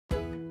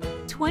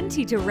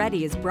20 to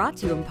Ready is brought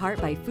to you in part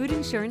by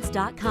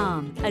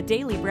foodinsurance.com, a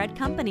daily bread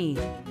company.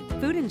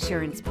 Food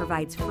Insurance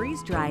provides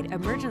freeze-dried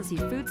emergency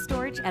food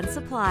storage and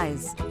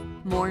supplies.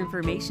 More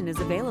information is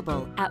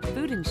available at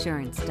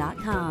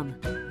foodinsurance.com.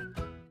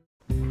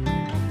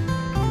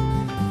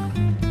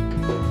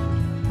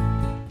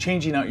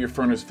 Changing out your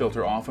furnace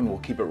filter often will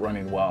keep it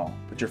running well,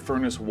 but your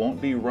furnace won't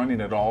be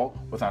running at all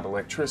without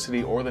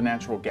electricity or the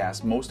natural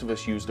gas most of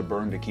us use to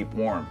burn to keep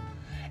warm.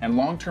 And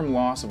long-term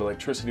loss of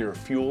electricity or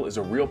fuel is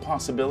a real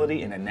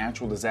possibility in a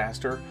natural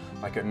disaster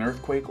like an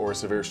earthquake or a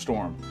severe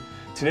storm.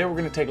 Today we're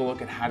going to take a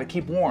look at how to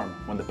keep warm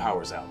when the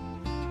power's out.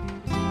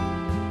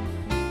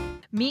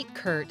 Meet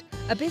Kurt,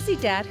 a busy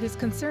dad who's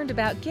concerned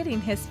about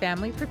getting his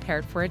family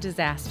prepared for a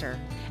disaster.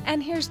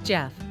 And here's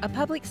Jeff, a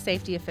public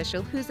safety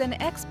official who's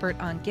an expert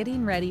on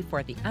getting ready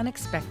for the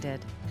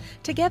unexpected.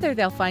 Together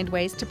they'll find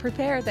ways to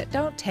prepare that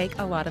don't take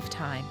a lot of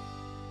time.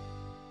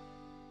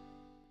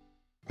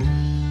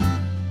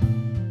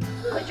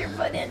 Put your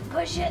foot in,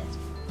 push it.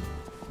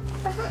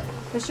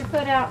 Push your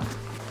foot out.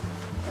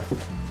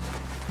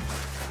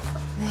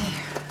 There.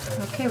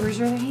 Okay, where's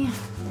your other hand?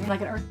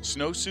 Like an earth.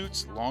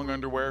 Snowsuits, long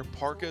underwear,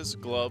 parkas,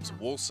 gloves,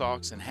 wool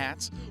socks, and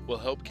hats will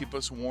help keep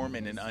us warm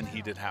in an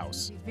unheated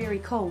house. Very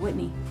cold,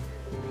 Whitney.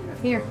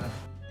 Here.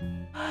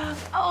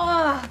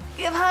 Oh,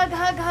 give hug,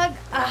 hug, hug.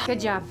 Ah, good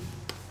job.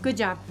 Good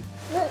job.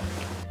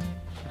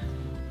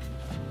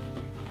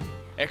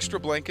 Extra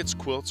blankets,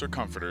 quilts, or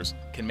comforters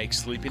can make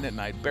sleeping at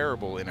night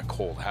bearable in a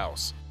cold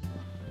house.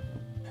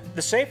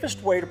 The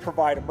safest way to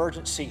provide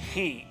emergency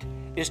heat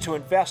is to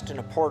invest in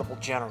a portable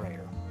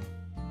generator.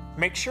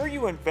 Make sure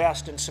you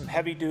invest in some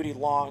heavy-duty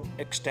long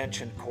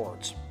extension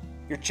cords.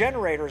 Your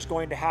generator is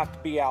going to have to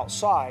be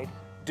outside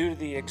due to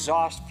the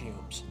exhaust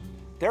fumes.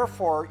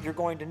 Therefore, you're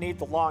going to need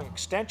the long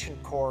extension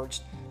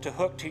cords to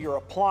hook to your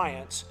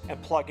appliance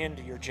and plug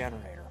into your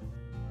generator.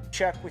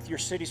 Check with your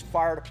city's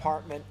fire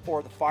department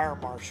or the fire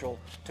marshal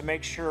to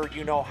make sure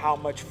you know how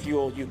much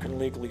fuel you can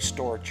legally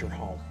store at your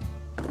home.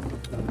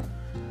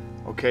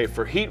 Okay,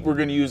 for heat, we're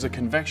going to use a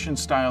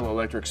convection-style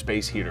electric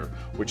space heater,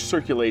 which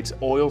circulates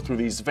oil through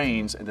these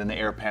veins and then the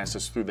air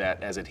passes through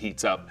that as it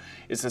heats up.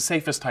 It's the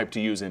safest type to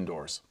use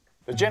indoors.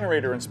 The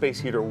generator and space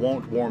heater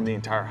won't warm the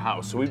entire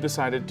house, so we've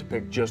decided to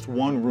pick just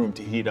one room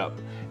to heat up,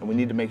 and we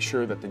need to make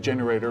sure that the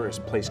generator is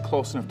placed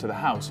close enough to the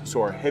house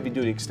so our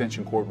heavy-duty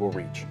extension cord will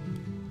reach.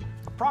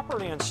 A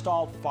properly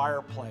installed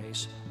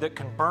fireplace that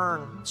can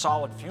burn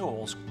solid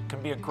fuels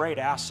can be a great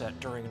asset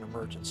during an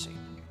emergency.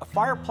 A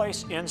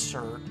fireplace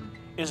insert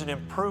is an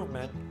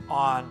improvement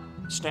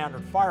on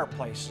standard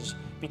fireplaces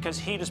because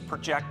heat is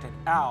projected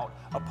out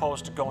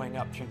opposed to going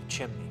up through the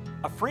chimney.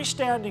 A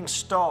freestanding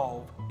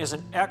stove is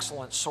an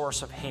excellent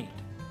source of heat,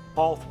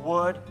 both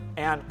wood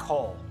and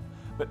coal.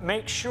 But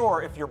make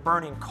sure if you're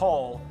burning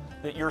coal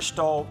that your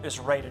stove is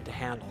rated to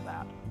handle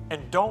that.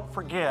 And don't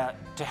forget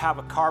to have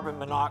a carbon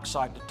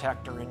monoxide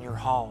detector in your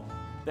home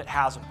that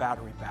has a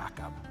battery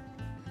backup.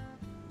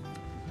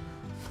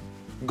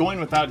 Going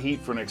without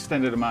heat for an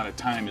extended amount of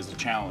time is a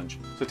challenge,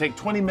 so take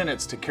 20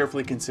 minutes to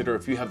carefully consider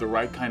if you have the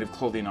right kind of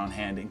clothing on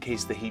hand in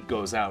case the heat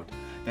goes out.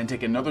 Then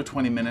take another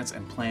 20 minutes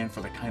and plan for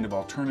the kind of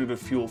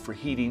alternative fuel for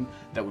heating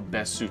that would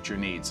best suit your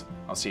needs.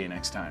 I'll see you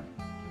next time.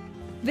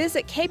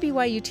 Visit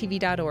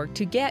KBYU-TV.org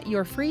to get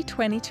your free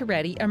 20 to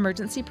Ready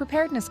emergency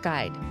preparedness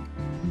guide.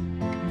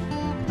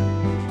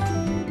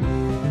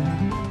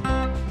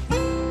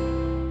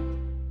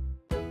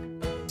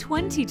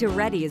 20 to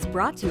Ready is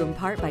brought to you in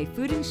part by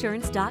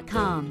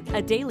foodinsurance.com,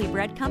 a daily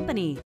bread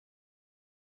company.